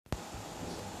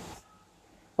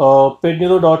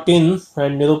pedneuro.in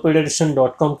and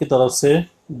neuropediatrician.com की तरफ से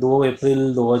 2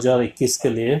 अप्रैल 2021 के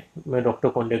लिए मैं डॉक्टर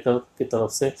कोंडेकर की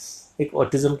तरफ से एक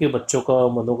ऑटिज्म के बच्चों का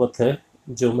मनोगत है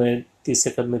जो मैं 30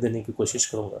 सेकंड में देने की कोशिश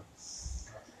करूँगा।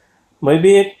 मैं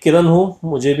भी एक किरण हूँ,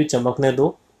 मुझे भी चमकने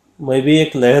दो। मैं भी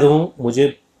एक लहर हूँ,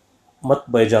 मुझे मत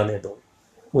बह जाने दो।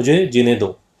 मुझे जीने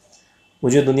दो।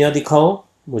 मुझे दुनिया दिखाओ,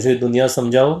 मुझे दुनिया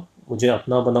समझाओ, मुझे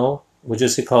अपना बनाओ, मुझे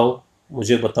सिखाओ,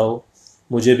 मुझे बताओ,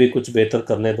 मुझे भी कुछ बेहतर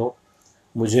करने दो,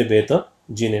 मुझे बेहतर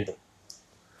जीने दो।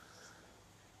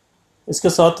 इसके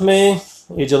साथ में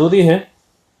ये ज़रूरी है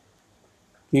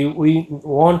कि we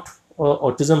want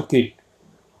autism kid,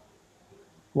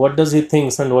 what does he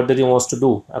thinks and what does he wants to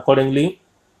do. Accordingly,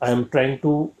 I am trying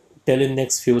to tell in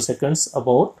next few seconds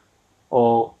about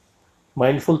a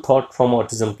mindful thought from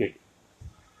autism kid.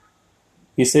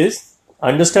 He says,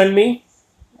 understand me,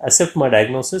 accept my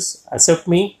diagnosis, accept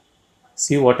me,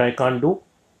 see what I can't do,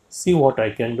 see what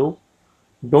I can do.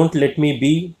 Don't let me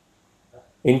be,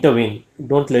 intervene,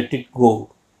 don't let it go.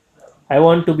 I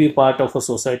want to be part of a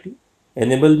society.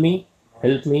 Enable me,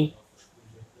 help me.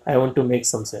 I want to make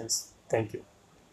some sense. Thank you.